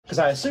Because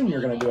I assume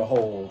you're going to do a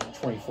whole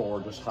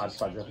 24 just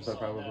hodgepodge episode,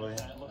 probably.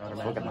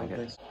 Looking like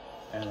it.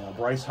 And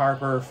Bryce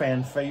Harper,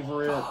 fan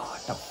favorite.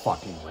 Oh, the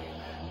fucking way,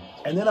 man.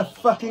 And then a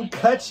fucking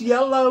Cuts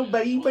Yellow,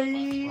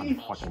 baby.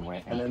 The fucking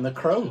way. And then the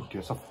Crow.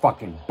 Just a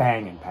fucking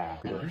banging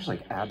pack. Dude, there's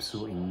like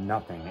absolutely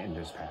nothing in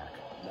this pack.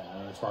 No,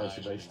 as far as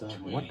the base stuff.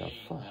 What the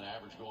fuck?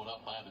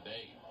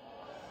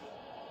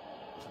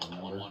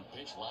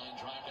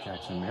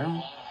 Jackson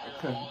Merrill?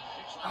 Okay.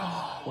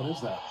 What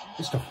is that?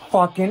 It's the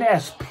fucking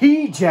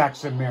SP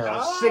Jackson Merrill.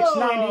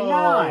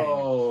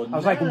 $6.99. I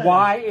was like,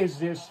 why is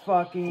this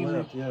fucking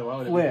flipped? Yeah, why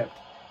would flipped?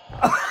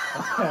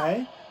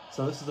 Okay.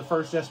 So this is the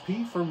first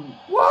SP from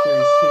What?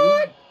 Series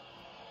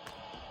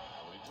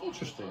 2.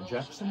 Interesting.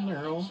 Jackson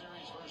Merrill.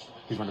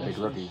 He's one of the big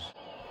rookies.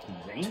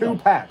 Damn. 2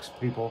 packs,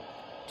 people.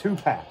 2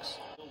 packs.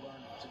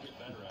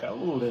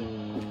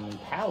 Golden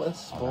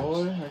Palace,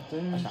 boy, right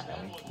there. That's not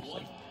really. It's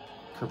like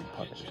Kirby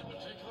Puppet or something.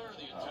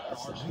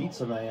 That's the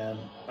Pizza Man.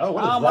 Oh,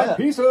 what is I that? like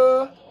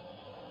pizza.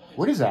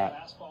 What is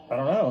that? I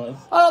don't know.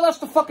 Oh, that's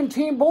the fucking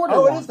Team Border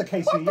Oh, one. it is the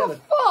KC. What Yeah, the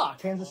fuck?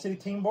 Kansas City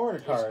Team Border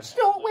card.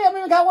 Still, we haven't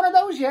even got one of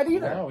those yet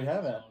either. No, we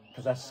haven't.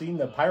 Because I've seen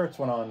the Pirates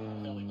one on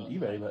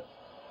eBay, but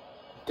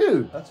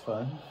dude, that's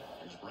fun.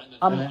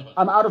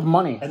 I'm out of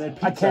money. And then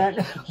pizza. I can't.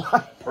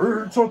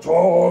 Pizza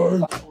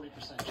time. I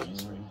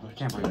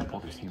can't believe I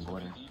pulled this Team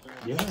Border.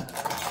 Yeah,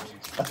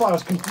 that's why I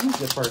was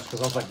confused at first, because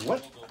I was like,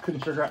 what?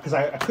 Couldn't figure out, because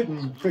I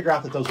couldn't figure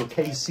out that those were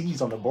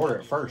KCs on the border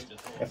at first.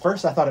 At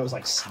first I thought it was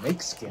like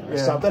snakeskin or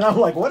something. I'm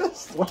like,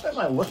 what am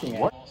I looking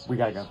at? We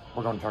gotta go.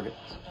 We're going to Target.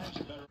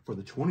 For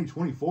the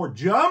 2024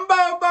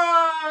 Jumbo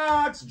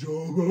Box!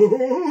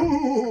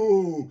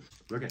 Jumbo!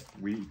 Look at,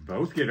 we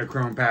both get a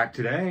Chrome pack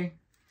today.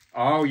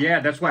 Oh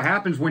yeah, that's what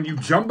happens when you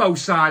jumbo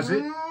size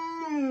it.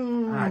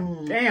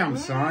 God damn,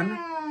 son.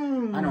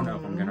 I don't know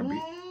if I'm gonna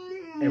be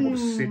able to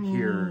sit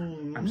here.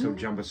 I'm so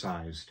jumbo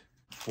sized.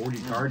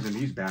 40 cards in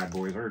these bad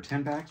boys. Are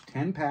 10 packs?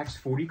 10 packs,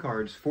 40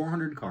 cards,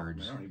 400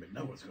 cards. I don't even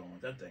know what's going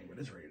with that thing, but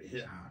it's ready to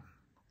hit.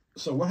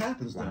 So what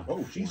happens now?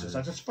 Oh, Jesus,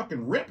 I just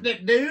fucking ripped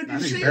it, dude. I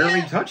just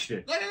barely touched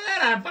it. Look at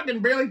that. I fucking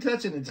barely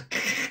touched it. It's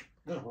just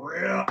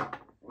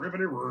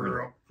rippity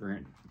rip.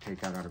 Take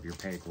that out of your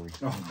pay, Corey.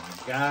 Oh,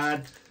 my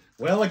God.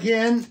 Well,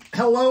 again,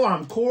 hello,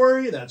 I'm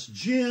Corey. That's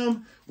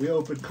Jim. We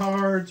open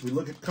cards. We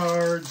look at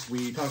cards.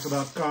 We talk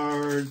about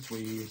cards.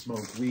 We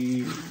smoke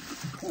weed.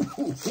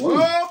 Oh, boy,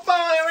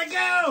 here we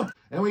go.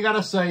 And we got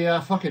to say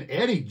fucking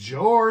Eddie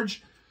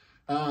George.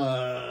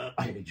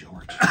 Eddie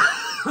George.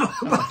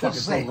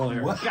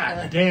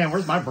 God damn,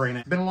 where's my brain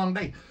at? It's been a long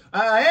day.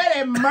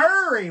 Eddie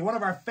Murray, one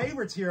of our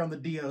favorites here on the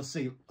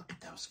DOC. Look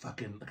at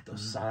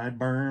those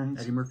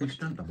sideburns. Eddie Murphy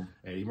stunt double.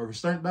 Eddie Murphy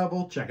stunt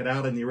double. Check it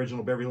out in the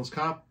original Beverly Hills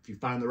Cop. If you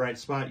find the right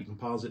spot, you can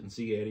pause it and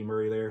see Eddie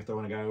Murray there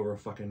throwing a guy over a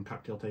fucking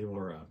cocktail table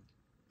or a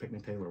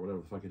picnic table or whatever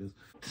the fuck it is.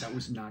 That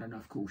was not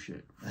enough cool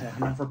shit.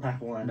 Not for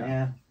pack one, no.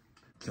 Yeah.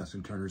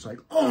 Justin Turner's like,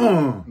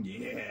 oh!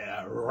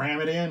 Yeah,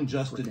 ram it in,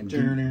 Justin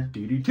Turner.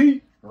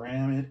 DDT.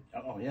 Ram it.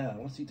 Oh, yeah,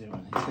 what's he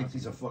doing? He thinks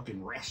he's a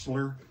fucking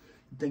wrestler.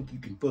 You think you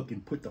can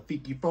fucking put the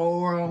Fiki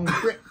 4 on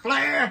Ric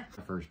Flair?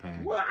 The first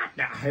pack. What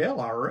the hell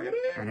already?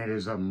 And it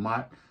is a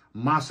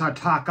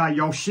Masataka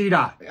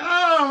Yoshida.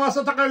 Oh,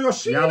 Masataka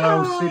Yoshida.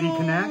 Yellow City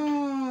Connect.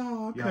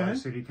 Okay. Yellow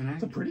City Connect.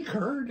 It's a pretty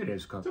card. It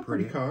is a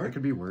pretty card. It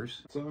could be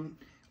worse.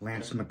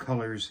 Lance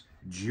McCullers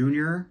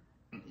Jr.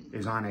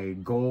 is on a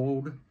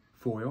gold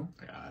foil.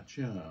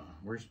 Gotcha.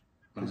 Where's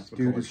this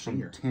dude is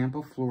from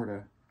Tampa,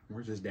 Florida.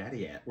 Where's his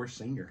daddy at? Where's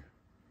Singer?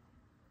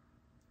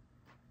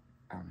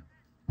 I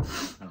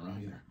don't know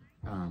either.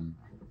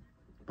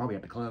 Probably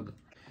at the club.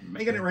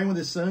 Making it rain with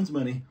his son's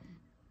money.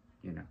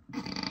 You know.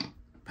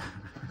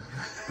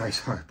 Bryce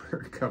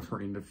Harper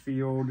covering the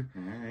field.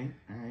 All right.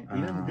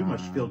 You never do much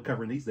field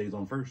covering these days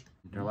on first.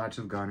 There are lots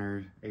of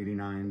Gunners,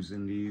 89s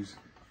in these.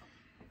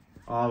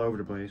 All over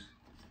the place.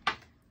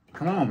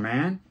 Come on,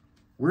 man.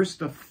 Where's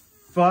the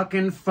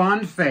fucking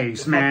fun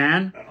face,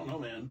 man? I don't know,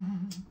 man.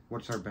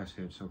 What's our best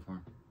hit so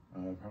far?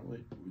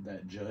 Probably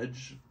that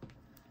Judge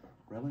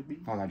relic.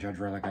 Oh, that Judge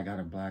relic. I got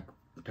a black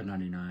to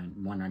 99,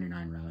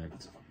 199 relic.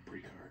 That's a fucking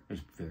pretty card.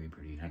 It's very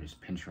pretty. It had his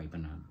pinstripe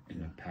in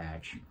the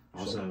patch.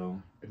 Also,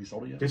 have you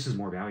sold it yet? This is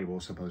more valuable,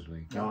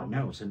 supposedly. No,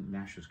 it's in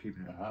Nash is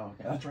keeping it. Oh,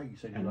 okay. That's right. You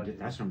said you liked it.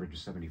 That's numbered to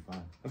 75.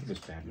 Look at this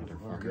bad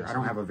motherfucker. I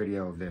don't have a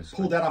video of this.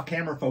 Pull that off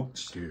camera,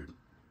 folks. Dude,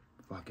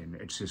 fucking,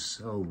 it's just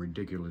so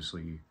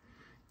ridiculously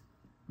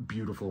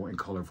beautiful and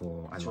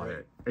colorful. I love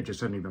it. It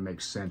just doesn't even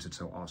make sense. It's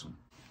so awesome.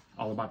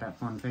 All about that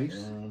fun face.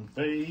 Fun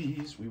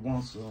face. We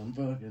want some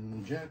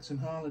fucking Jackson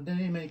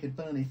Holiday making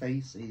funny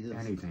faces.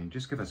 Anything.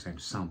 Just give us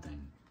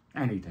something.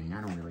 Anything.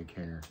 I don't really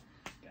care.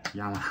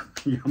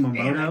 Yamamoto.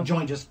 And that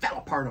joint just fell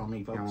apart on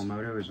me, folks.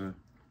 Yamamoto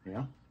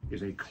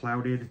is a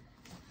clouded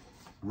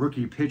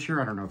rookie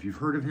pitcher. I don't know if you've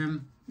heard of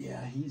him.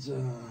 Yeah, he's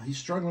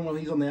struggling while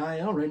he's on the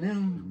IL right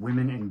now.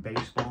 Women in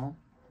baseball.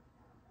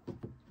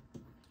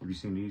 Have you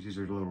seen these? These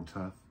are a little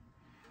tough.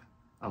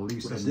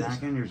 Elisa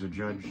Mackin, here's a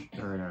judge,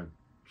 or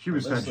she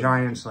was the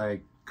Giants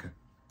like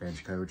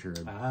bench coach or.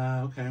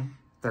 Okay.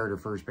 third or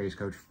first base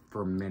coach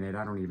for a minute.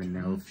 I don't even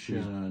know if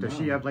she's... Does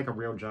she have like a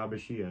real job?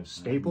 Is she a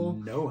staple?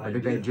 No idea. Or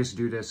did they just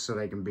do this so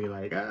they can be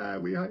like,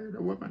 we hired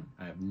a woman?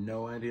 I have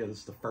no idea. This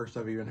is the first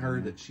I've even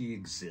heard that she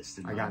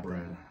existed. I got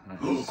that.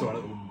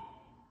 So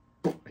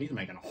he's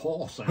making a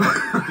hall sound.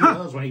 He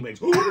does when he makes...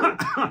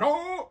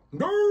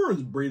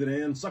 He's breathing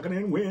in, sucking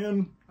in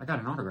wind. I got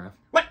an autograph.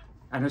 What?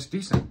 And it's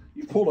decent.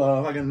 You pulled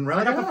a fucking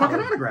relic. I got the fucking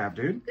autograph,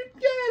 dude.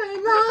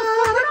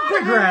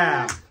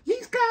 Autograph.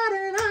 He's got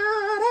an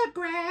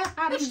autograph.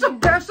 It's the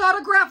best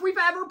autograph we've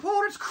ever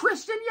pulled. It's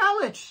Christian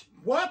Yelich.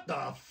 What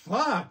the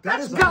fuck?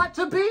 That's got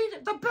to be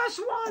the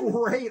best one.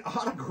 Great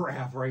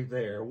autograph right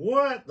there.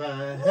 What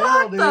the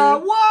hell, dude?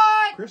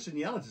 What? Christian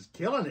Yelich is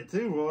killing it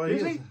too, boy.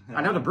 Is he?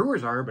 I know the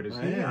Brewers are, but is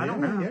he? Yeah, I don't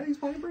know. Yeah, he's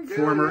playing pretty good.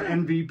 Former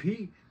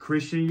MVP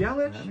Christian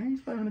Yelich. I mean,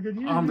 he's having a good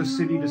year. On the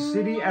City to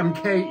City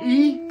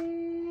MKE.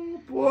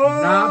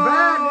 Whoa. Not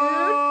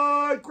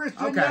bad, dude.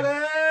 Christian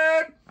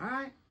Yelich. All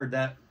right.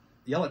 That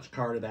Yelich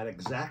card, of that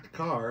exact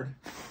card,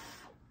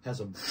 has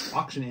an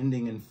auction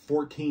ending in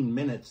 14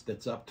 minutes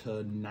that's up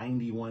to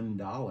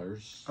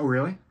 $91. Oh,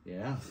 really?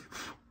 Yeah.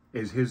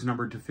 Is his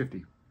numbered to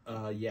 50?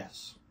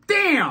 Yes.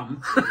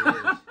 Damn!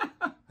 I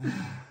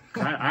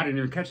didn't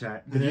even catch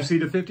that. Did you see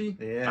the 50?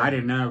 Yeah. I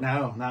didn't know.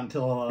 No, not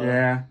until...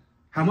 yeah.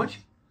 How much?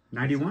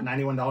 91?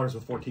 $91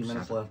 with 14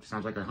 minutes left.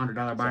 Sounds like a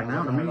 $100 buy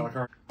now to me.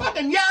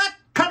 Fucking yacht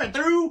coming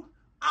through!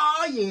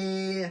 Oh,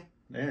 yeah!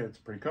 Yeah, it's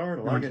a pretty card.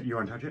 I like it. You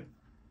want to touch it?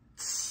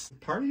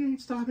 Party ain't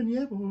stopping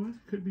yet, boy.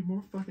 Could be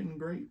more fucking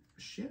great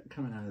shit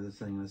coming out of this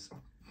thing.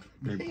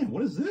 Man,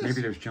 what is this?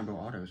 Maybe there's jumbo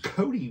autos.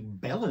 Cody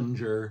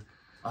Bellinger.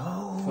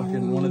 Oh.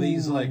 Fucking one of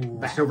these, like...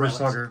 Silver relics.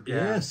 Slugger.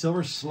 Yeah,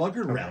 Silver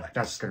Slugger relic.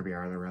 That's going to be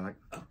our other relic.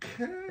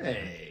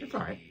 Okay. It's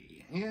all right.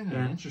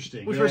 Yeah,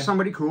 interesting. Which was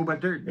somebody cool, but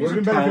they're... We've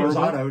been better if it was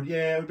autoed.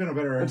 Yeah, we've been a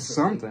better... It's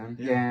something.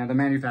 Yeah, the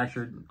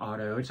manufactured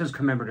auto. It says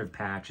commemorative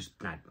patch. It's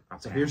not...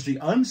 So here's the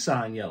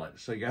unsigned Yelich.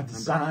 So you got the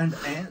signed,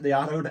 and the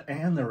autoed,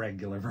 and the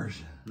regular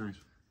version. Nice.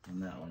 On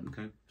that one.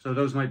 Okay. So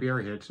those might be our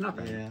hits.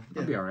 Nothing. Yeah.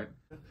 It'll be all right.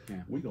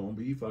 Yeah. We gonna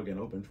be fucking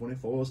open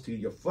 24s till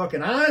your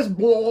fucking eyes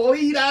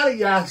bleed out of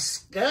your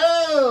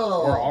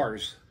skull. Or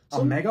ours.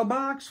 A mega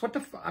box? What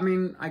the I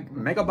mean,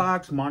 mega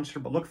box, monster,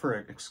 but look for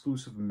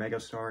exclusive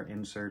Megastar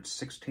inserts,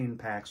 16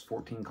 packs,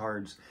 14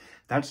 cards.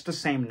 That's the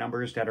same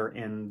numbers that are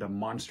in the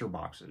monster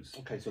boxes.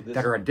 Okay, so this...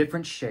 That are a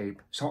different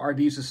shape. So are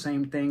these the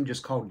same thing,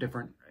 just called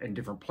different in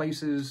different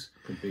places?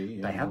 Could be,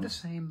 yeah. They have the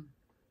same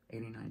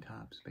 89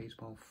 Tops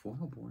baseball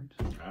foil boards.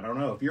 I don't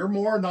know. If you're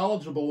more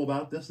knowledgeable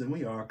about this than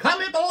we are,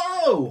 comment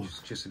below! It's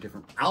just a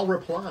different... I'll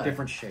reply.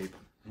 Different shape.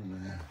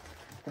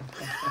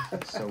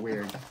 So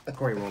weird.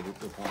 Corey will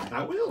reply.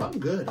 I will. I'm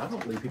good. I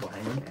don't leave people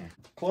hanging.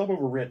 Club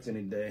over Ritz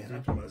any day.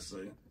 That's what I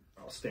say.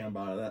 I'll stand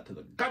by that to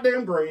the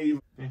goddamn grave.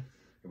 Here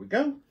we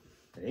go.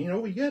 And you know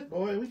what we get,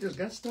 boy? We just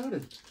got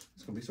started.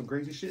 It's going to be some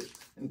crazy shit.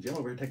 And Jim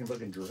over here taking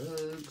fucking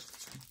drugs.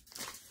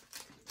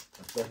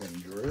 Fucking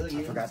drugging.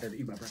 I forgot to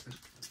eat my breakfast.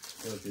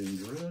 Fucking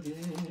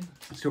drugging.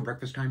 It's still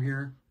breakfast time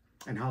here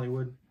in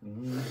Hollywood.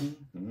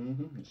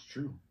 It's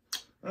true.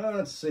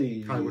 Let's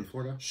see. Hollywood,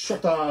 Florida.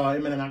 Shota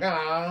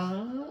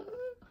Imenaga.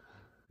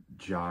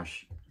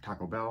 Josh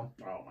Taco Bell.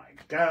 Oh my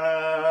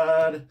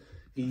God.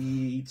 He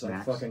eats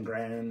Max. a fucking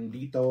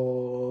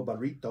grandito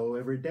burrito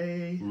every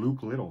day.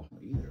 Luke Little.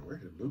 Where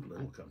did Luke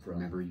Little come from?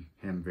 Remember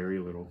him very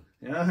little.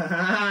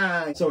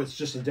 So it's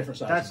just a different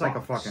size. That's like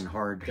box. a fucking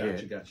hard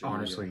hit. Gotcha.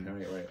 Honestly.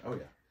 Right. Oh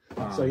yeah.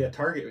 So yeah,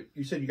 Target.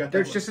 You said you got.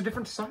 There's just a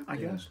different size, I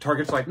guess.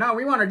 Target's like, no,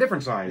 we want a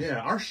different size. Yeah,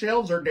 our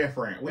shelves are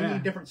different. We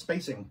need different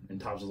spacing.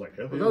 And Tom's was like,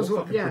 oh, those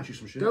we'll fucking put you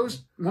some shit.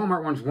 Those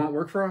Walmart ones won't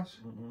work for us.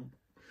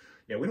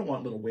 Yeah, we don't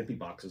want little wimpy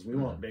boxes. We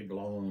want big,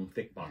 long,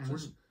 thick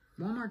boxes.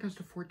 Walmart does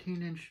the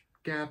 14-inch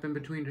gap in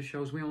between the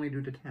shelves. We only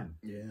do the 10.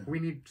 Yeah. We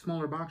need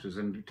smaller boxes,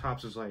 and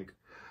Tops is like,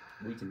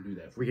 we can do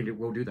that.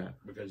 We'll do that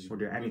because we'll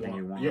do anything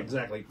you want. Yeah,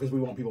 exactly. Because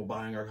we want people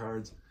buying our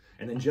cards.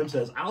 And then Jim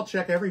says, I'll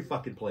check every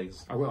fucking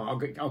place. I will.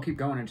 I'll keep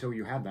going until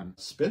you have them.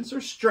 Spencer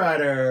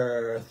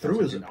Strider threw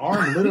his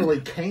arm,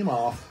 literally came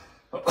off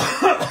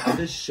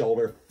his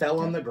shoulder, fell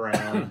on the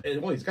ground.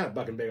 And, well, he's got a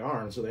fucking big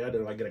arm, so they had to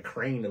like get a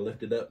crane to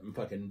lift it up and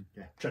fucking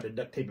try to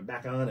duct tape it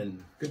back on.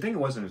 And good thing it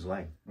wasn't his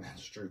leg.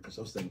 That's true, because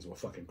those things will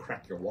fucking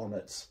crack your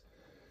walnuts.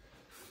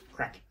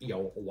 Crack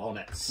your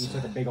walnuts. He's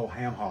like a big old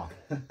ham hock.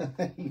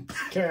 He's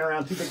carrying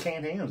around 2 big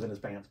canned hams in his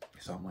pants.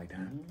 Something like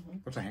that.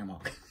 What's a ham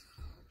hock?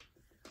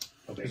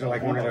 Is it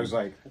like one of those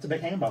like... It's a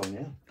big ham bone,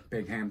 yeah.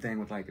 Big ham thing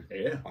with like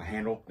a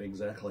handle?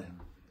 Exactly.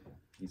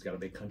 He's got a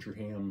big country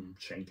ham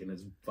shank in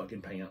his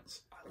fucking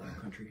pants. I love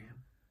country ham.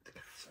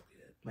 So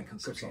good. Like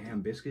country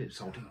ham biscuit?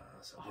 Salty?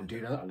 Oh,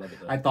 dude, I love it.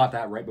 I thought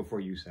that right before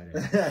you said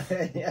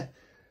it. Yeah.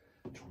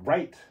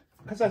 Right.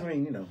 Because, I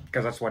mean, you know.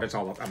 Because that's what it's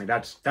all about. I mean,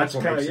 that's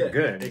what makes it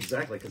good.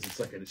 Exactly, because it's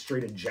like a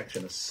straight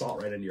injection of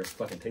salt right into your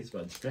fucking taste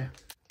buds. Yeah.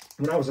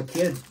 when I was a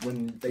kid,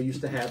 when they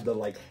used to have the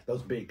like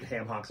those big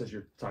ham hocks as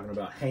you're talking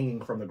about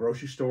hanging from the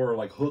grocery store,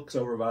 like hooks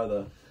over by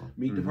the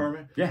meat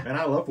department. Yeah. And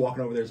I loved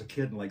walking over there as a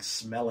kid and like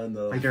smelling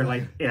the Like they're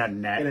like in a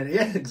net.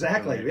 yeah,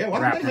 exactly. Like, yeah,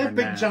 why don't they have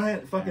big net.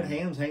 giant fucking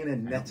hams hanging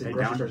in nets in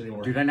grocery stores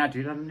anymore? Do they not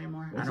do that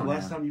anymore? When's the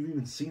last time you've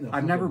even seen a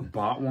I've never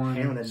bought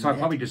one, so I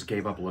probably just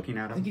gave up looking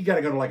at them. I think you got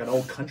to go to like an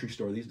old country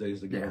store these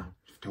days to go. Yeah,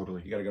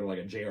 totally. You got to go to like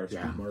a JR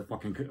Street Mart.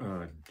 Fucking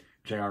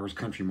JR's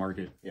Country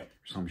Market. Yep.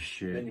 Some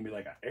shit. Then you'd be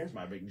like, there's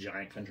my big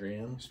giant country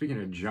ham.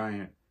 Speaking of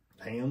giant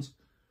hams,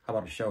 how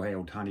about a Shohei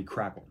Ohtani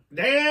crackle?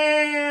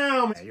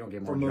 Damn! Yeah, you don't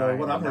get more From giant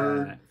what I've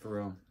heard. that, for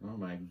real. Oh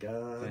my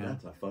god,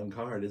 that's a fun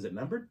card. Is it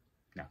numbered?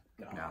 No,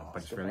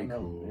 but it's really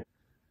cool.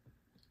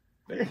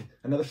 There,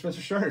 another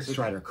Spencer Strider.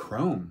 Strider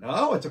Chrome.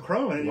 Oh, it's a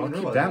Chrome. I didn't Well, even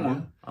keep realize that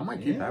one. I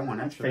might keep that one.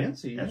 That's Actually.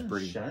 fancy. That's yeah,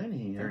 pretty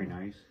shiny. Very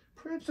nice.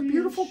 Pretty It's a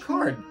beautiful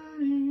card.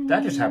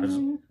 That just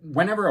happens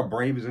whenever a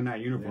Brave is in that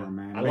uniform,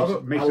 man. I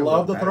love it. I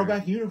love the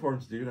throwback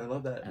uniforms, dude. I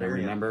love that. And I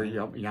remember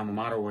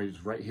Yamamoto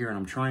was right here, and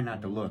I'm trying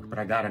not to look, but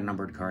I got a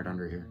numbered card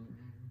under here.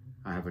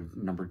 I have a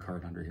numbered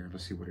card under here.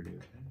 Let's see what it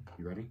is.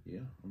 You ready? Yeah,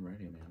 I'm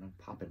ready, man. I'm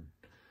popping.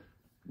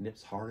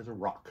 Nips hard as a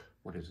rock.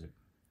 What is it?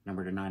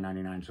 Numbered to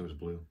 9.99, so it's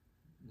blue.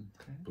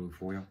 Okay. Blue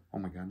foil. Oh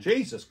my god.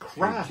 Jesus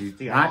Christ.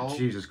 Not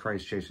Jesus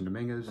Christ, Jason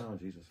Dominguez. Oh,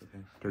 Jesus.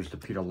 Okay. There's the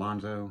Pete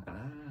Alonso. Ah.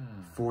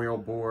 Foil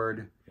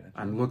board. Gotcha.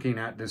 I'm looking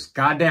at this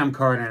goddamn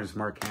card, and it's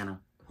Mark Hanna.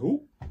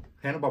 Who?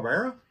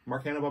 Hanna-Barbera?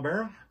 Mark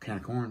Hanna-Barbera? Can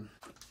of corn.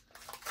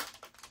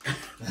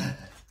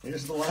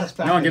 Here's the last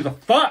package. No one gives a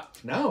fuck.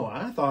 No,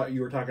 I thought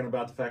you were talking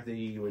about the fact that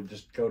you would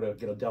just go to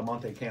get a Del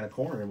Monte can of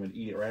corn and would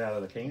eat it right out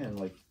of the can,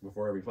 like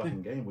before every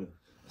fucking game with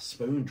a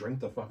spoon, drink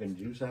the fucking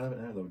juice out of it,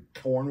 and have the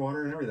corn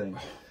water and everything.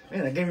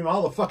 Man, that gave him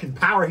all the fucking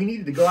power he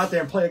needed to go out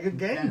there and play a good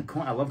game.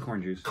 Yeah, I love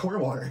corn juice. Corn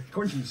water,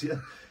 corn juice. Yeah.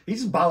 He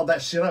just bottled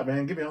that shit up,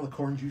 man. Give me all the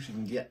corn juice you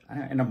can get.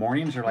 In the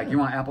mornings, they're like, you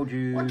want apple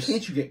juice? Why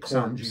can't you get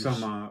corn juice?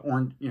 Some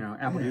orange,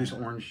 apple juice,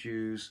 orange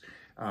juice,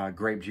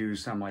 grape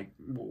juice. I'm like,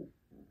 well,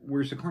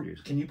 where's the corn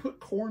juice? Can you put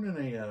corn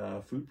in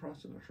a food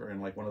processor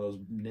in like one of those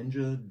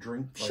ninja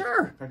drink? Like,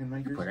 sure. Fucking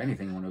makers? Put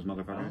anything in one of those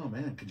motherfuckers. Oh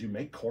man, could you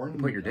make corn?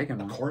 Put your dick in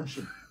a one. corn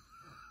shit.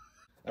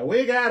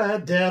 We got a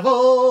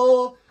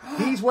devil.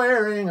 He's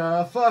wearing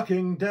a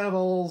fucking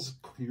devil's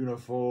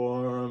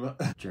uniform.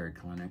 Jared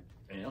Clinic.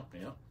 Yep.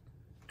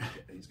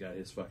 He's got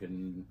his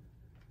fucking.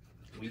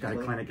 He's got a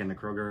clinic in the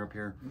Kroger up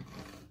here.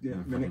 Yeah,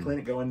 minute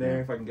clinic. Go in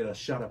there if I can get a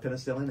shot of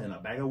penicillin and a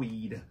bag of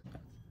weed.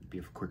 Be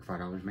a quick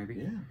 $5 maybe.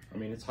 Yeah, I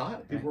mean it's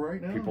hot. People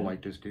right now. People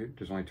like this, dude.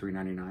 It's only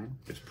 $3.99.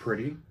 It's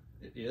pretty.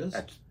 It is.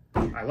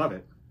 I love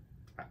it.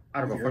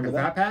 Out of a fucking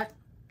fat pack,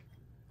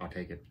 I'll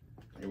take it.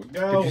 Here we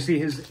go. Did you see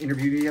his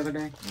interview the other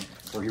day,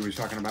 where he was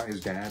talking about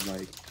his dad,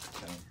 like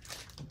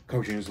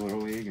coaching his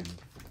little league and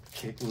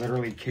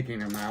literally kicking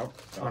him out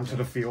onto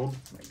the field,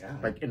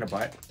 like in the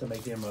butt, to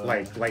make him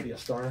like be a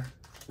star,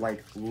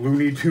 like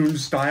Looney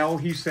Tunes style?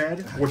 He said,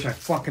 which I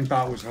fucking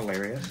thought was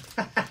hilarious.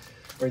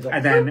 Like,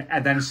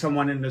 and then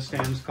someone in the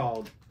stands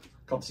called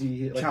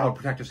Child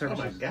Protective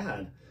Services. Oh my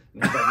god.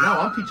 And he's like, no,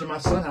 I'm teaching my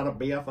son how to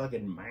be a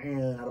fucking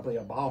man, how to play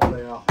a ball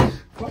player.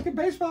 Fucking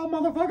baseball,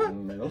 motherfucker.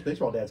 Man, those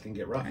baseball dads can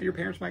get rough. Your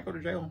parents might go to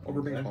jail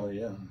over baseball. Oh,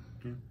 yeah.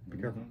 Be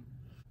careful.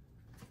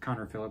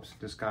 Connor Phillips,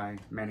 this guy,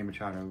 Manny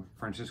Machado,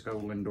 Francisco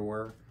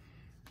Lindor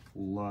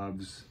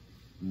loves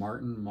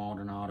Martin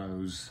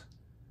Maldonado's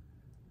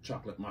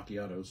chocolate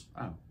macchiatos.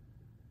 Oh.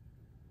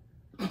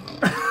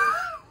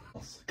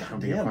 God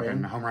Be a damn,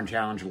 fucking man. home run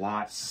challenge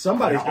lot.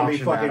 Somebody's gonna be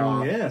fucking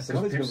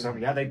somebody's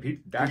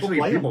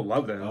gonna people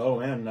love those. Oh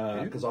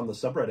man, because on the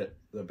subreddit,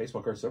 the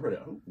baseball card subreddit,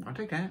 I'll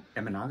take that.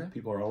 Eminaga.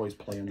 People are always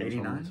playing those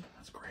 89. ones.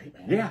 That's great,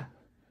 man. Yeah,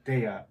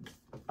 they.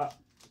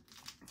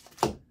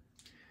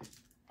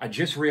 I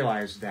just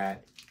realized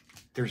that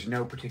there's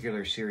no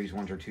particular series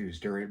 1s or 2s.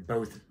 They're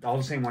both all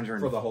the same ones are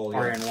in for the whole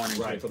are in 1 and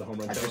 2. right for the home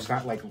run. I just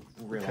got like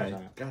realized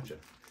that. Gotcha.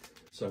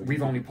 So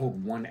we've only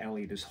pulled one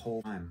Ellie this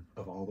whole time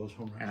of all those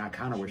home runs, and I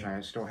kind of wish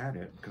I still had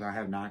it because I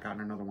have not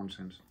gotten another one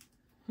since.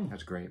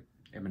 That's great.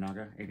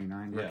 Eminaga,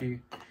 89 rookie,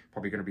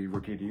 probably gonna be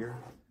rookie of the year.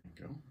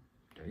 There you go.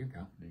 There you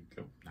go. There you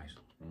go. Nice.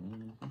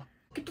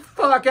 Get the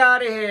fuck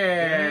out of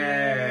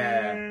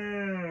here!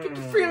 Get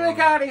the freak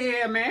out of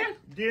here, man!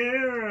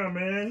 Yeah,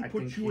 man. I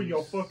Put think you in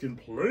your fucking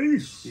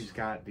place. He's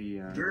got the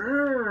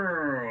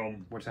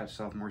damn. What's that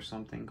sophomore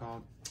thing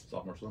called?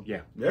 Sophomore slump.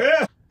 Yeah.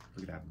 Yeah.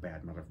 Look at that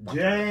bad motherfucker.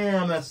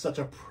 Damn, that's such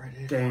a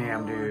pretty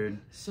Damn, card. dude.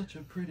 Such a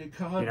pretty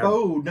card. You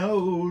know,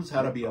 knows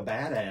how to be a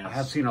badass. I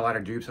have seen a lot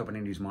of dupes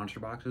opening these monster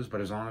boxes,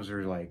 but as long as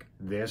there's like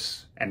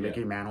this and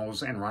Mickey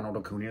Mantle's and Ronald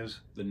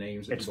Acuna's, the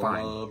names that it's people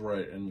fine. love,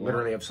 right? And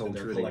literally, I've sold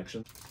their 2 of these.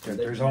 collection.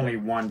 There's only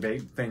one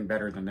big thing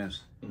better than this.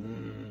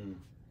 Mm.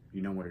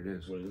 You know what it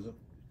is. What is it?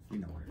 You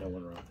know what it is. No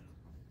one right.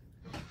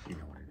 You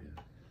know what it is.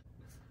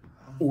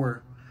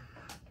 Or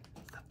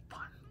the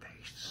fun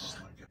face.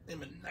 Oh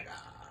my god.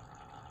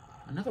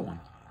 Another one.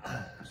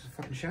 That's a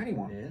fucking shiny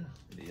one.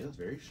 Yeah, it is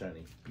very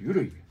shiny.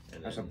 Beauty.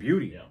 And That's then, a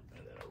beauty. Yeah,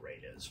 and then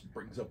Arenas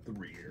brings up the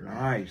rear.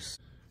 Nice.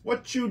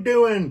 What you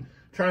doing?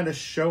 Trying to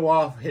show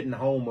off hitting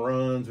home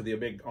runs with your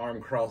big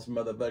arm cross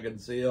motherfucking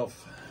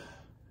self.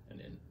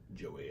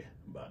 Joey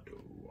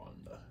Bato on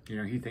the... You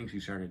know, he thinks he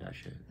started that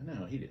shit.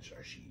 No, he did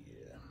start shit.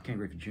 Ken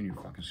Griffey Jr.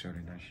 fucking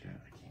started that shit.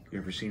 You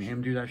ever seen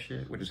him do that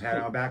shit with his hat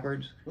out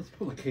backwards? Let's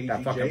pull a KGJ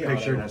that fucking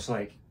picture. auto. That's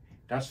like,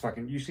 that's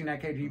fucking. You seen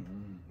that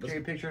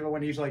KGJ picture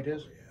when he's like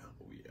this?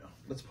 Oh yeah.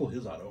 Let's pull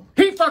his auto.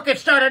 He fucking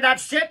started that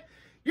shit.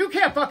 You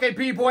can't fucking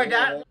b-boy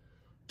that.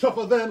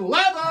 Tougher than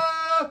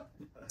leather.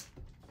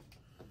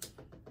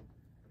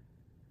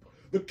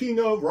 The king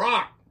of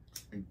rock.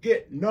 And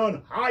get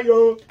none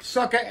higher.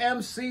 Sucker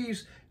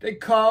MCs. They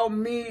call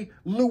me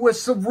Louis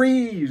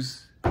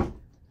Cerise.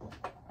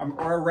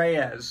 Or a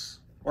Reyes.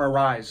 Or a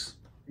Rise.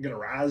 I'm gonna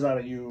rise out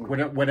of you.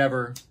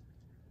 Whatever.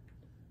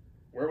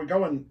 Where are we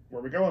going?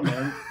 Where are we going,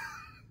 man?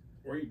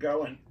 Where are you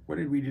going? What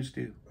did we just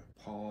do?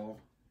 Paul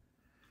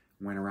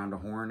went around the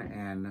horn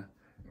and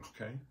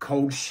okay.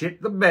 cold shit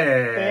the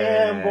bed.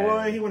 Damn,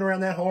 boy. He went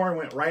around that horn,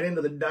 went right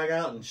into the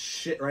dugout, and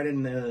shit right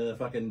in the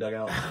fucking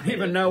dugout. I don't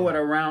even know what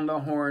around the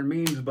horn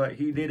means, but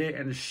he did it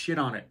and shit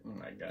on it. Oh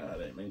my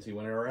God. It means he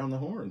went around the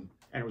horn.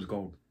 And it was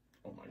gold.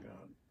 Oh my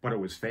God. But it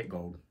was fake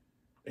gold.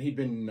 He'd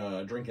been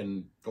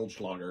drinking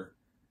Goldschlager,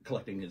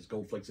 collecting his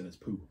gold flakes in his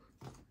poo.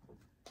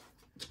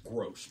 It's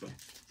gross, but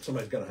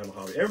somebody's got to have a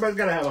hobby. Everybody's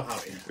got to have a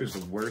hobby. It was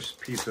the worst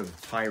piece of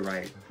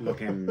pyrite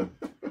looking...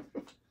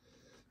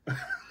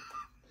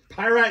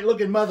 Pyrite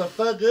looking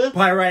motherfucker.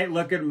 Pyrite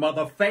looking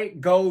mother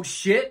fake gold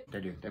shit.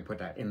 They do. They put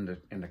that in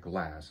the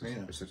glass.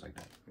 It's just like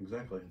that.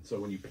 Exactly. So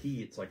when you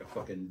pee, it's like a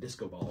fucking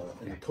disco ball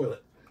in the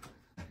toilet.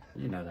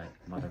 You know that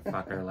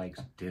motherfucker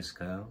likes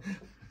disco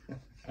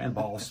and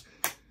balls.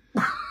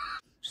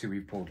 See,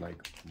 we pulled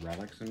like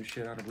relics and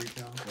shit out of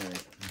retail,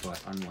 Right.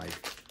 but unlike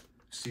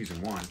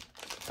season 1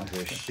 of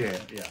this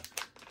shit, Yeah.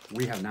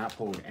 we have not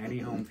pulled any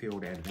home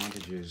field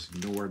advantages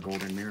nor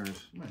golden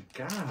mirrors. Oh my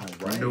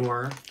God, right?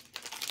 Nor.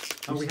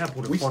 Oh, we have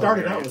pulled. We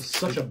started out with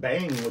such a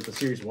bang with the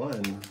series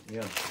 1. Yeah.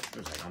 It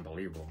was like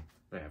unbelievable.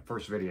 Yeah,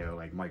 first video,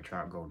 like Mike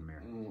Trout golden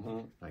mirror.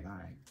 Like, all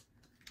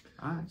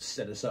right.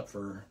 Set us up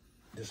for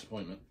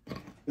disappointment.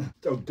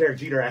 So Derek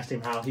Jeter asked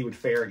him how he would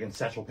fare against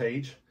Satchel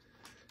Paige.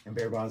 And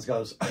Barry Bonds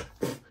goes,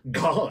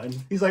 gone.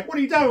 He's like, what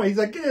are you talking about? He's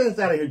like, get us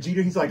out of here,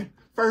 Jeter. He's like,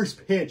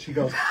 first pitch. He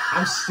goes,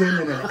 I'm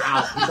sending it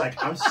out. He's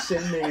like, I'm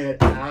sending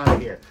it out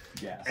of here.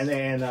 Yes. And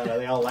then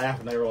they all laughed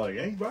and they were like,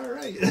 hey, all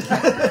right.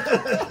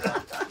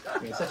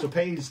 I mean, Satchel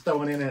Paige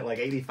throwing in at like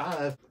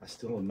 85. I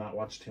still have not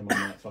watched him on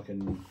that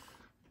fucking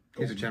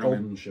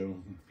golden show.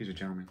 He's a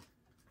gentleman.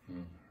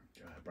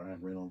 God, Brian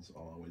Reynolds,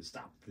 I'll always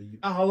stop for you.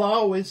 I'll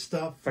always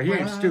stop for you. But he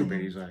ain't Brian.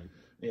 stupid. He's like,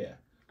 yeah.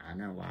 I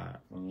know why.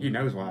 He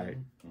knows why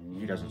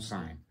he doesn't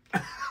sign.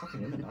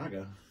 Fucking in the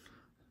Naga.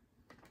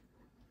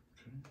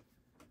 Okay.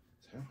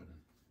 What's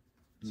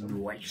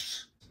happening?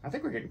 Nice. I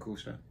think we're getting cool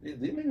stuff. Yeah, I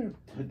mean,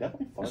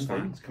 definitely fun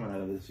things coming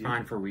out of this year.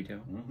 Fine for retail.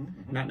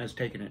 Not us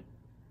taking it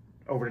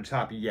over the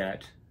top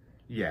yet.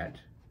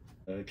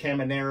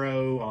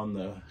 Caminero on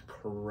the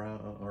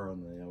or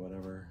on the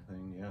whatever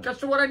thing. Yeah.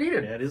 That's the one I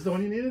needed. Yeah, it is the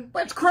one you needed.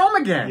 But it's chrome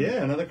again.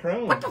 Yeah, another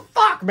chrome. What the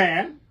fuck,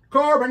 man?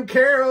 Corbin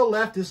Carroll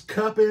left his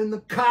cup in the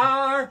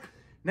car.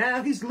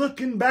 Now he's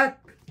looking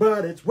back,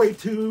 but it's way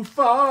too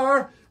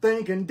far.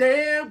 Thinking,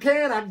 damn,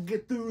 can I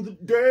get through the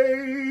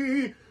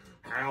day?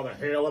 How the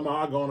hell am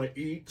I gonna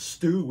eat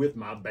stew with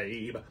my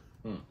babe?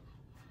 There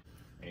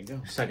you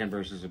go. Second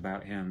verse is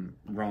about him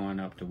rolling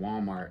up to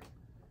Walmart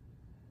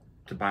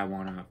to buy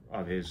one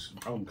of his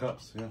own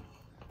cups, yeah.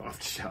 off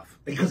the shelf.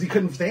 Because he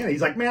couldn't stand it.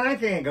 He's like, man, I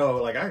can't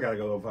go. Like, I gotta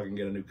go fucking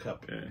get a new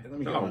cup. Yeah. Let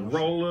me I'll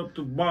roll up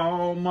to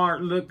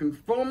Walmart looking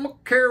for my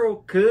Carol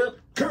cup.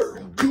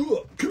 Carol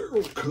cup.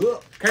 Carol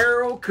cup.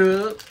 Carol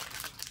cup.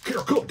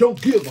 Carol cup,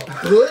 don't give a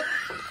fuck.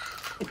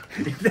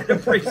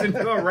 That breaks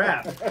into a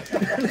rap.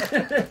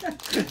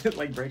 It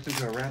like breaks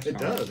into a rap song. It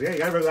does, yeah. You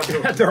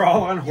gotta They're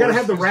all on horse. You gotta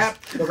have the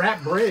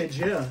rap bridge,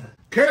 yeah.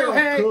 Carol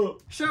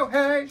cup.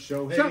 Shohei.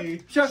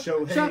 Shohei.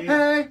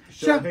 Shohei.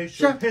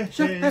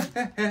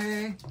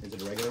 Shohei. Is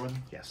it a regular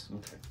one? Yes.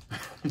 Okay.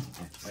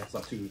 That's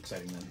not too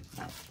exciting then.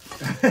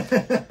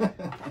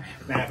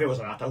 Now, if it was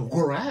an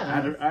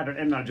autograph.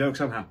 And not a joke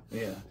somehow.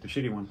 Yeah. The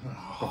shitty one.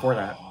 Before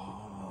that.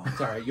 It's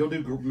all right. You'll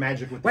do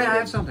magic with Wait, I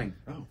have something.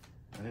 Oh.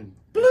 I didn't.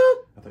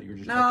 Bloop. I thought you were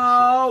just.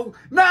 No.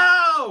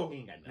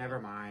 Never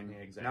mind.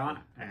 Yeah, exactly. No,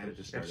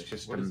 it's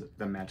just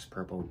the Mets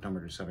purple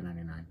number to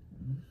 $7.99.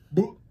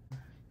 Boop.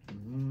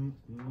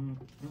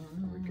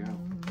 There we go.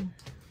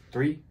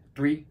 3.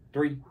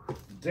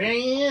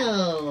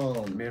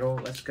 Damn. Middle.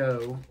 Let's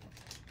go.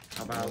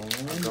 How about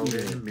a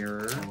golden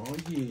mirror? Oh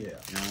yeah.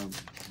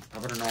 How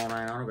about an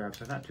all-night autograph?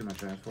 So not too much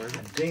to ask for.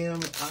 Damn,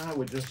 I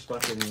would just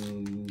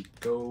fucking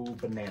go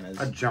bananas.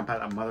 I'd jump out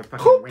that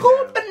motherfucking window.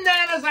 Cool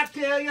bananas, I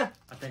tell you.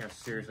 I think I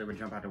seriously would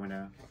jump out the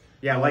window.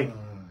 Yeah, like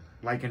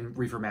in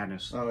Reefer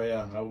Madness. Oh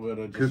yeah, I would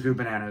have. Cuckoo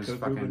bananas.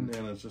 Cuckoo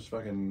bananas, just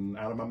fucking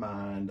out of my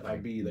mind.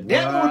 I'd be the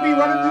devil would be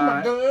running through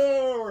my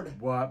gourd.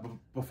 What?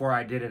 Before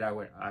I did it, I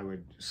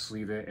would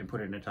sleeve it and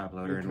put it in a top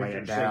loader and lay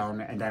it down,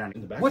 and then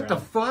in the background. What the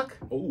fuck?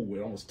 Oh, it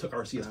almost took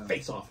RC's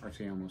face off.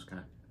 RC almost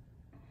got.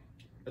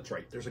 That's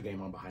right. There's a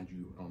game on behind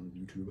you on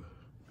YouTube.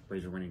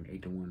 Braves are winning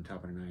 8-1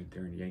 top of the ninth.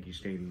 They're in Yankee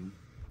Stadium.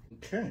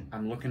 Okay.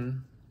 I'm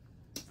looking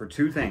for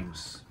two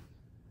things.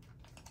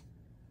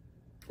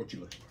 What you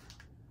looking for?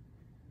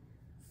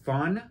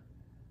 Fun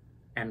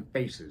and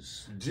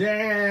faces.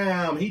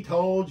 Damn, he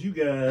told you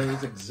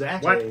guys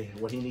exactly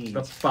what he needs.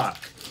 The fuck?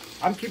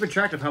 I'm keeping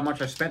track of how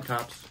much I spent,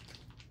 Tops.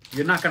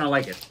 You're not gonna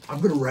like it.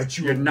 I'm gonna write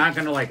you. You're not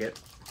gonna like it.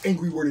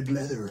 Angry worded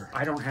leather.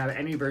 I don't have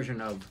any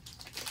version of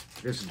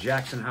this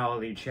Jackson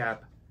Holiday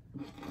chap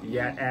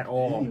yet at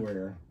all.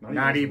 Anywhere.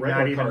 Not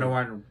even the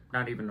one.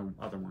 Not even the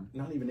other one.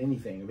 Not even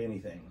anything of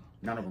anything.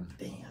 None of them.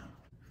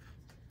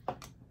 Damn.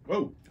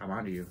 Whoa. I'm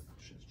onto you.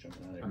 Shit's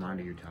jumping out of I'm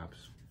onto you,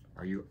 Tops.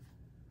 Are you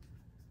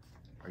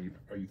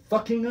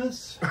fucking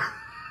us?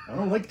 I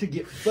don't like to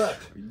get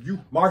fucked. You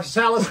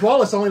Marsalis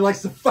Wallace only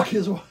likes to fuck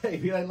his wife.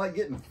 He doesn't like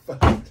getting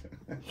fucked.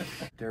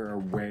 There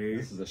are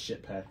This is a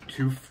shit pack.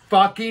 too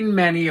fucking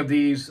many of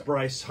these.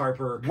 Bryce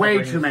Harper.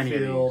 Way too many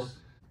of these.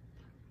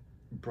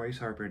 Bryce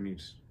Harper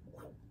needs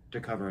to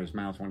cover his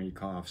mouth when he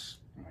coughs.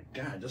 Oh my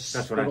god, just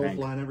That's what I think.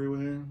 flying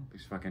everywhere.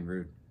 He's fucking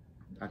rude.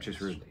 That's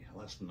just rude.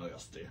 That's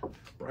nasty.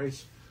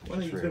 Bryce, well,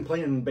 he's been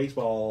playing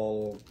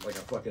baseball like a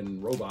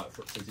fucking robot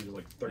since he was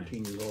like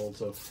 13 years old,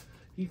 so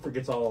he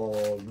forgets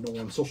all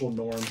social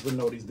norms, doesn't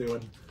know what he's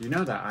doing. You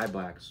know that eye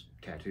black's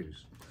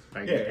tattoos.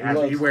 Like,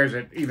 Yeah, he wears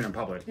it even in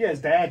public. Yeah, his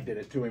dad did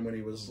it to him when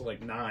he was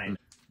like 9.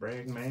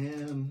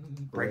 Bregman.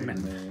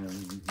 Bregman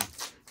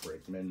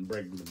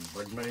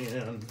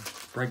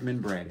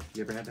bread.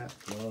 You ever had that?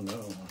 Oh,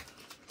 no.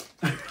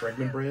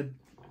 Bregman bread?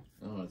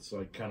 Oh, it's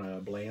like kind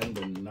of bland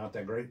and not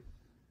that great.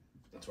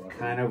 That's what I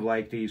kind of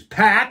like these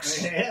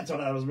packs. That's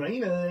what I was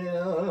meaning.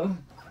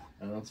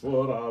 That's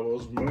what I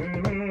was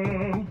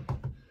meaning.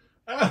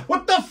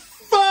 What the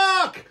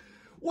fuck?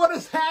 What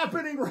is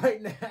happening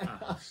right now?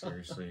 Oh,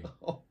 seriously.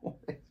 What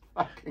is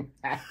fucking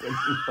happening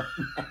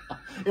right now?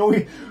 And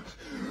we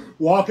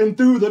walking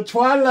through the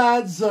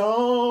twilight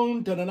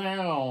zone.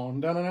 Da-da-now,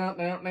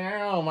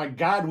 da-da-now. Oh my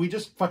god, we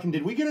just fucking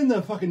did we get in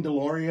the fucking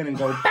DeLorean and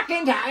go back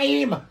in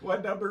time?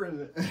 What number is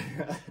it?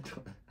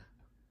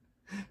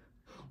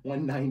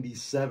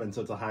 197,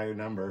 so it's a higher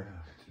number.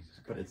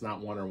 But it's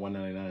not 1 or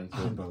 199. So.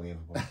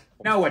 Unbelievable.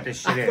 Know what this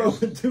shit is. I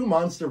opened 2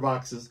 monster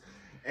boxes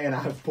and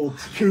I've pulled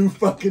 2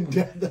 fucking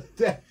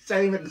the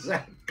same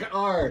exact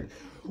card.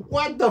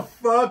 What the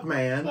fuck,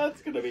 man?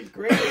 That's gonna be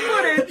great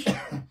footage.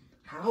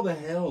 How the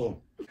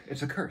hell?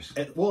 It's a curse.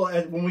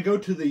 When we go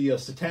to the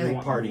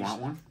satanic parties. You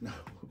want one? No.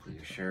 Are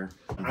you sure?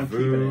 I'm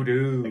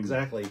Voodoo. keeping it.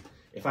 Exactly.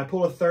 If I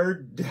pull a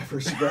third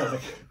Devers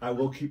relic, I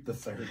will keep the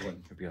third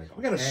one. It'd be like,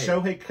 we got a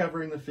Shohei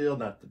covering the field.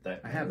 Not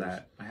that I have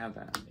that. I have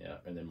that. Yeah,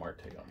 and then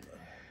Marte on the.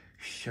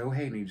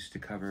 Shohei needs to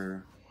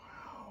cover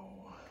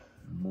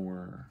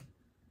more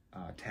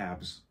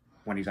tabs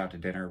when he's out to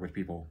dinner with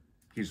people.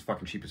 He's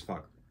fucking cheap as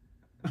fuck.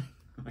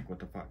 Like, what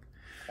the fuck?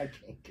 I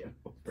can't get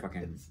over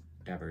fucking this.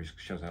 Devers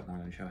shows up more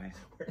than Shohei.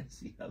 Where's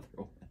the other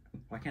one?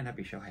 Why can't that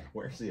be Shohei?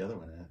 Where's the other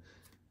one at?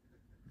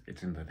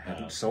 It's in the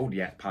haven't sold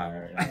yet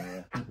pile.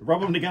 Yeah. Rub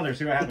them together,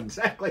 see what happens.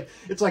 Exactly.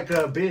 It's like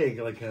big,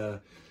 like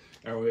are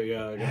we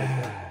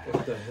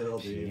what the hell,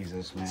 dude?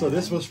 Jesus, man. So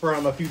this was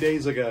from a few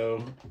days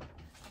ago,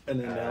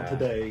 and then now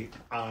today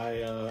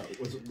I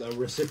was the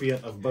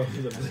recipient of both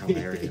of them.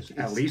 Hilarious.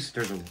 At least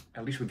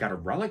we got a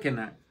relic in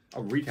a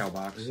retail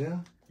box. Yeah.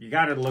 You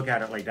got to look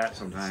at it like that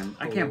sometime.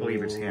 I can't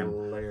believe it's him.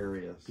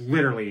 Hilarious.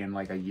 Literally in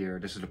like a year.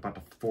 This is about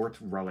the 4th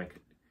relic.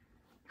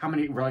 How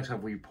many relics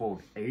have we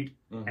pulled? 8?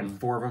 And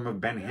 4 of them have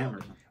been him.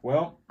 Or something.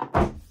 Well,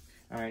 all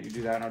right, you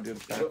do that and I'll do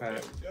the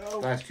pack.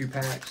 Last 2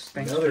 packs.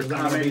 Thanks for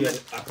coming.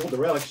 I pulled the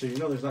relic, so you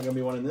know there's not going to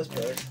be one in this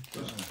pack.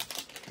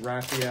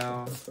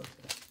 Raphael.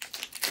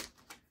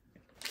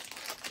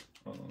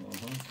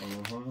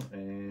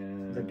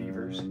 And the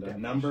Devers.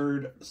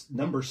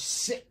 Number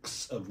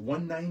 6 of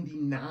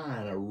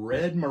 199, a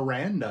red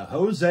Miranda.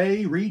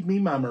 Jose, read me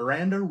my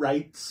Miranda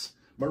rights.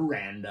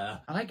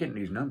 Miranda. I like getting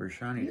these numbers,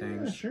 shiny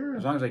things. Sure.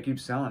 As long as they keep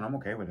selling, I'm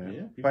okay with it.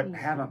 Yeah, but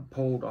haven't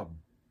pulled a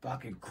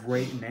fucking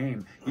great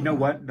name. You know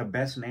what? The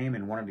best name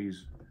in one of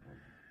these,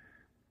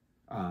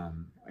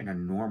 in a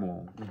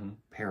normal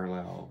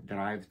parallel that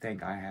I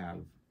think I have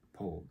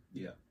pulled.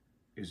 Yeah.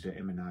 Is the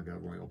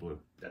Imanaga Royal Blue.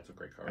 That's a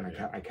great card. And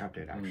I kept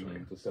it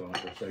actually. To sit on it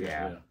for a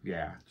second.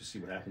 Yeah. Just see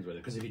what happens with it.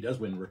 Because if he does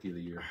win Rookie of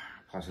the Year.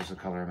 Plus it's a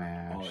color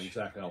match. Oh,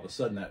 exactly. All of a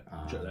sudden that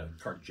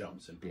card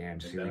jumps in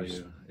Series,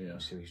 value. Yeah.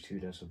 Series 2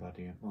 does about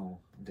the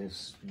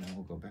this,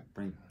 we'll go back,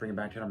 bring it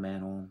back to the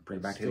mantle, bring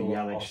it back to the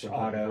Yelich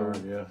auto.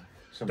 Yeah.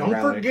 Don't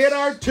forget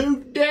our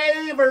 2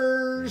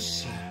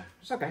 Davers. Yeah.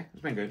 It's okay.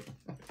 It's been good.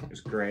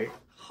 It's great.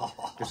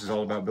 This is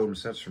all about building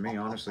sets for me,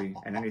 honestly.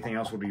 And anything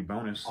else would be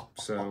bonus.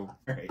 So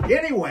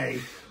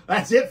anyway,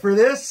 that's it for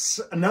this.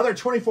 Another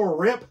 24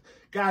 rip.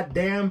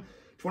 Goddamn,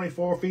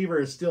 24 fever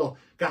has still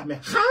got me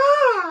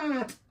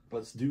hot.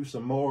 Let's do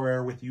some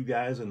more with you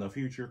guys in the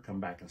future. Come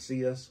back and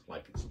see us.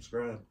 Like and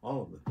subscribe.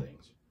 All of the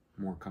things.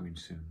 More coming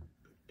soon.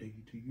 Good day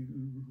to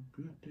you.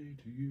 Good day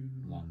to you.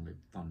 Long live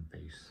Fun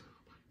Face.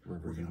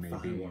 Wherever you may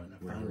find be.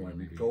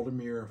 One. Golden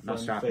Mirror, Fun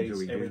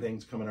Face.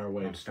 Everything's coming our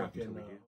way. Not stopping until we get.